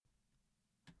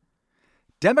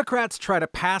Democrats try to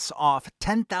pass off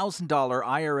 $10,000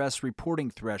 IRS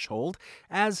reporting threshold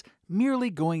as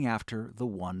merely going after the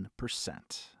 1%.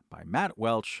 By Matt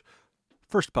Welch,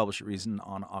 first published at Reason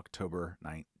on October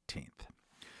 19th.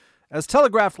 As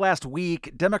telegraphed last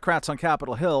week, Democrats on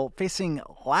Capitol Hill, facing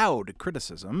loud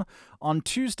criticism, on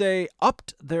Tuesday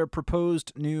upped their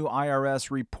proposed new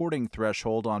IRS reporting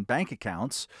threshold on bank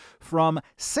accounts from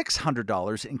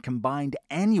 $600 in combined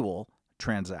annual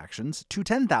transactions to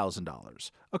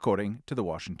 $10,000, according to the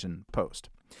Washington Post.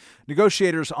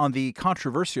 Negotiators on the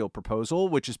controversial proposal,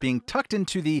 which is being tucked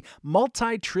into the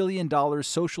multi-trillion-dollar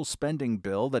social spending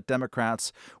bill that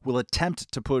Democrats will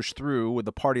attempt to push through with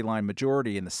a party line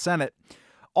majority in the Senate,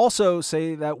 also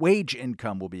say that wage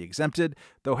income will be exempted,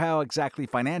 though how exactly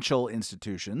financial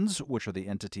institutions, which are the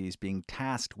entities being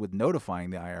tasked with notifying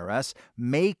the IRS,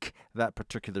 make that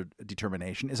particular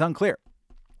determination is unclear,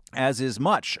 as is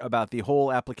much about the whole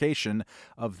application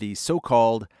of the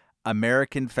so-called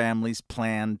American Families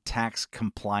Plan tax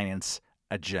compliance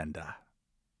agenda.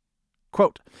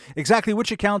 Quote, exactly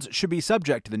which accounts should be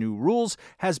subject to the new rules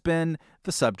has been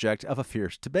the subject of a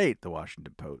fierce debate, the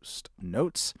Washington Post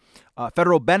notes.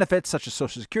 Federal benefits such as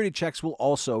Social Security checks will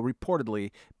also reportedly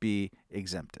be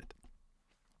exempted.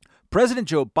 President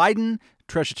Joe Biden,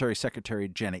 Treasury Secretary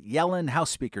Janet Yellen, House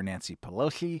Speaker Nancy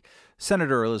Pelosi,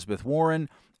 Senator Elizabeth Warren,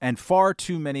 and far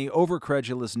too many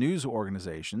overcredulous news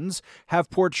organizations have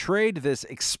portrayed this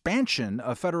expansion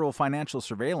of federal financial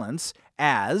surveillance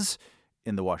as,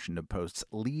 in the Washington Post's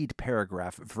lead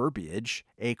paragraph verbiage,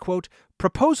 a, quote,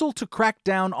 proposal to crack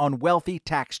down on wealthy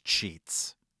tax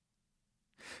cheats.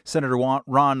 Senator Ron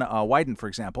Wyden, for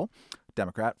example,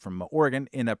 Democrat from Oregon,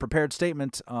 in a prepared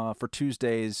statement for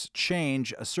Tuesday's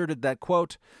change, asserted that,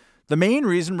 quote, the main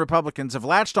reason Republicans have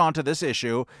latched onto this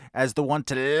issue as the one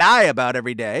to lie about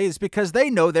every day is because they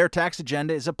know their tax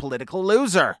agenda is a political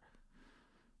loser.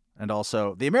 And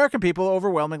also, the American people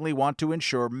overwhelmingly want to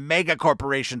ensure mega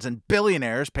corporations and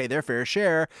billionaires pay their fair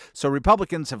share, so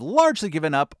Republicans have largely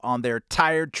given up on their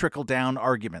tired trickle-down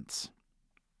arguments.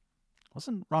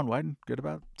 Wasn't Ron Wyden good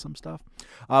about some stuff?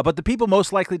 But the people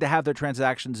most likely to have their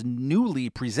transactions newly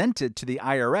presented to the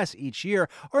IRS each year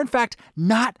are, in fact,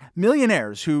 not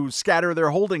millionaires who scatter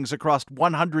their holdings across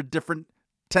 100 different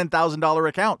 $10,000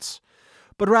 accounts,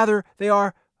 but rather they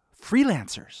are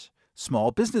freelancers,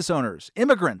 small business owners,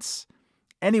 immigrants,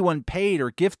 anyone paid or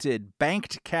gifted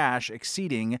banked cash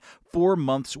exceeding 4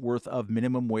 months' worth of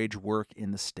minimum wage work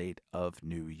in the state of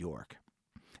New York.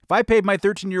 If I paid my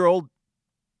 13-year-old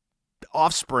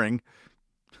offspring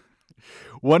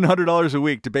 $100 a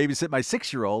week to babysit my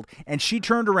 6-year-old, and she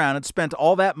turned around and spent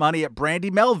all that money at Brandy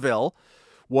Melville,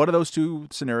 one of those two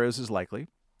scenarios is likely.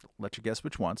 I'll let you guess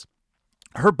which ones.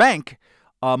 Her bank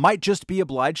might just be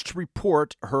obliged to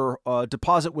report her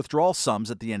deposit withdrawal sums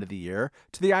at the end of the year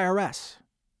to the IRS.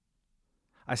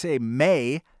 I say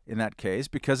may in that case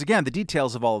because, again, the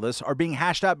details of all of this are being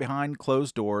hashed out behind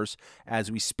closed doors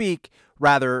as we speak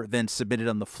rather than submitted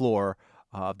on the floor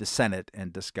of the Senate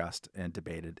and discussed and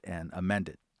debated and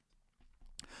amended.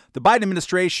 The Biden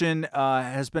administration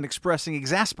has been expressing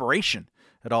exasperation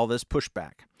at all this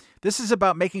pushback. This is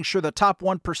about making sure the top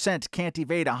 1% can't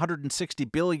evade $160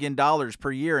 billion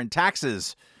per year in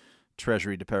taxes,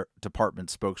 Treasury Department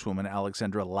spokeswoman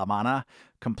Alexandra Lamana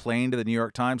complained to the New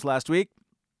York Times last week.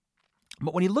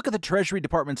 But when you look at the Treasury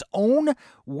Department's own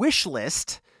wish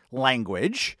list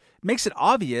language, it makes it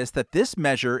obvious that this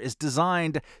measure is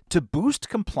designed to boost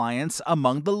compliance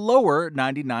among the lower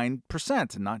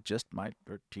 99%, and not just my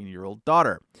 13-year-old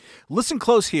daughter. Listen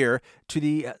close here to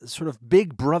the sort of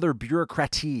big brother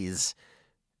bureaucraties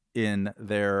in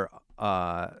their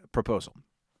proposal.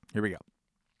 Here we go.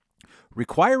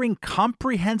 Requiring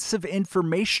comprehensive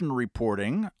information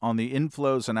reporting on the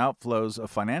inflows and outflows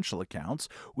of financial accounts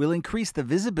will increase the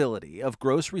visibility of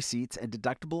gross receipts and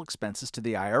deductible expenses to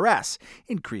the IRS.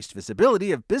 Increased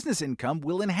visibility of business income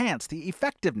will enhance the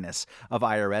effectiveness of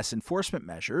IRS enforcement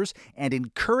measures and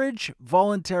encourage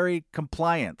voluntary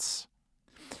compliance.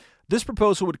 This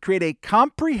proposal would create a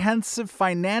comprehensive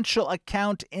financial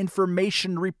account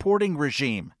information reporting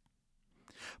regime.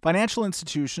 Financial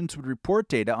institutions would report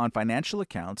data on financial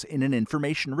accounts in an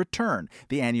information return.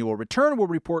 The annual return will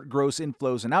report gross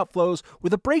inflows and outflows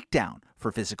with a breakdown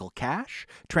for physical cash,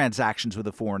 transactions with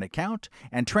a foreign account,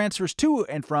 and transfers to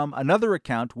and from another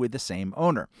account with the same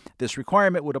owner. This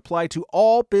requirement would apply to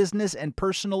all business and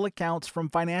personal accounts from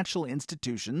financial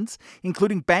institutions,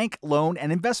 including bank, loan,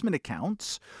 and investment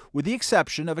accounts, with the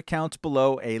exception of accounts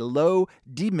below a low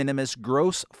de minimis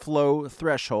gross flow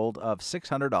threshold of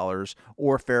 $600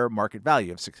 or fair market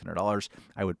value of $600.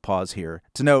 I would pause here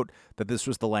to note that this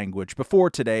was the language before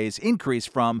today's increase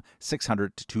from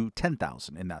 $600 to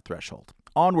 $10,000 in that threshold.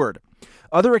 Onward.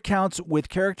 Other accounts with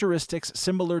characteristics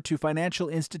similar to financial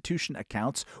institution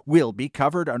accounts will be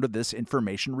covered under this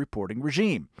information reporting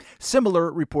regime.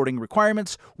 Similar reporting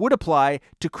requirements would apply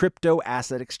to crypto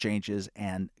asset exchanges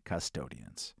and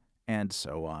custodians, and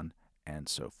so on and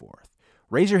so forth.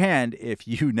 Raise your hand if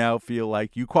you now feel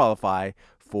like you qualify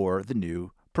for the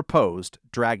new proposed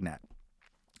dragnet.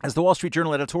 As the Wall Street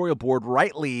Journal editorial board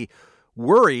rightly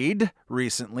worried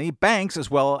recently, banks, as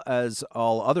well as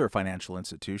all other financial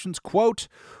institutions, quote,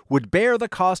 would bear the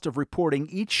cost of reporting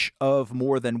each of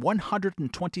more than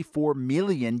 124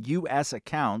 million U.S.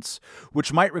 accounts,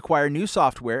 which might require new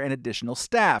software and additional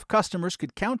staff. Customers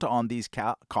could count on these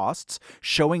costs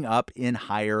showing up in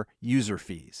higher user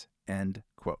fees, end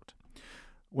quote.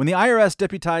 When the IRS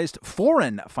deputized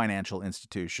foreign financial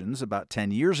institutions about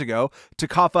 10 years ago to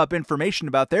cough up information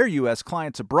about their U.S.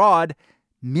 clients abroad,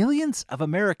 millions of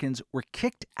Americans were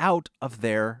kicked out of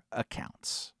their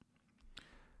accounts.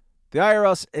 The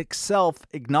IRS itself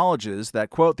acknowledges that,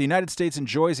 quote, the United States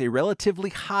enjoys a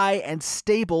relatively high and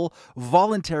stable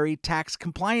voluntary tax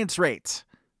compliance rate.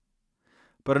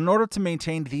 But in order to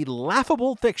maintain the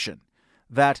laughable fiction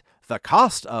that the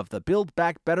cost of the Build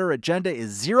Back Better agenda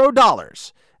is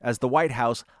 $0, as the White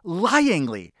House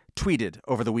lyingly tweeted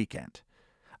over the weekend,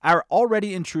 our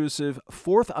already intrusive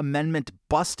Fourth Amendment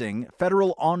busting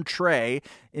federal entree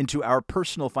into our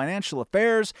personal financial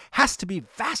affairs has to be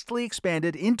vastly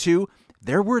expanded into,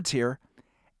 their words here,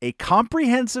 a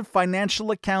comprehensive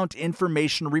financial account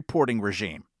information reporting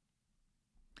regime.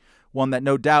 One that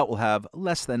no doubt will have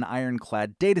less than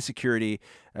ironclad data security,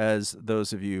 as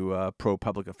those of you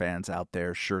ProPublica fans out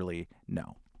there surely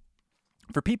know.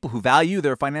 For people who value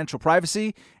their financial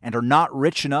privacy and are not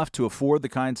rich enough to afford the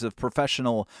kinds of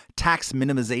professional tax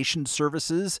minimization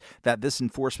services that this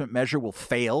enforcement measure will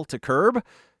fail to curb,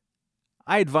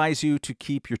 I advise you to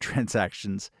keep your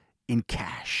transactions in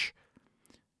cash.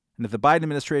 And if the Biden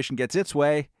administration gets its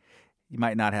way, you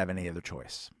might not have any other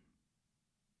choice.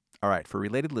 All right, for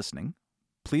related listening,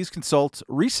 please consult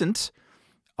recent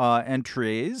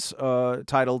entries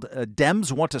titled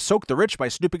Dems Want to Soak the Rich by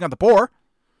Snooping on the Poor,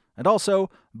 and also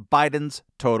Biden's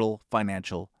Total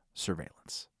Financial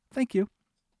Surveillance. Thank you.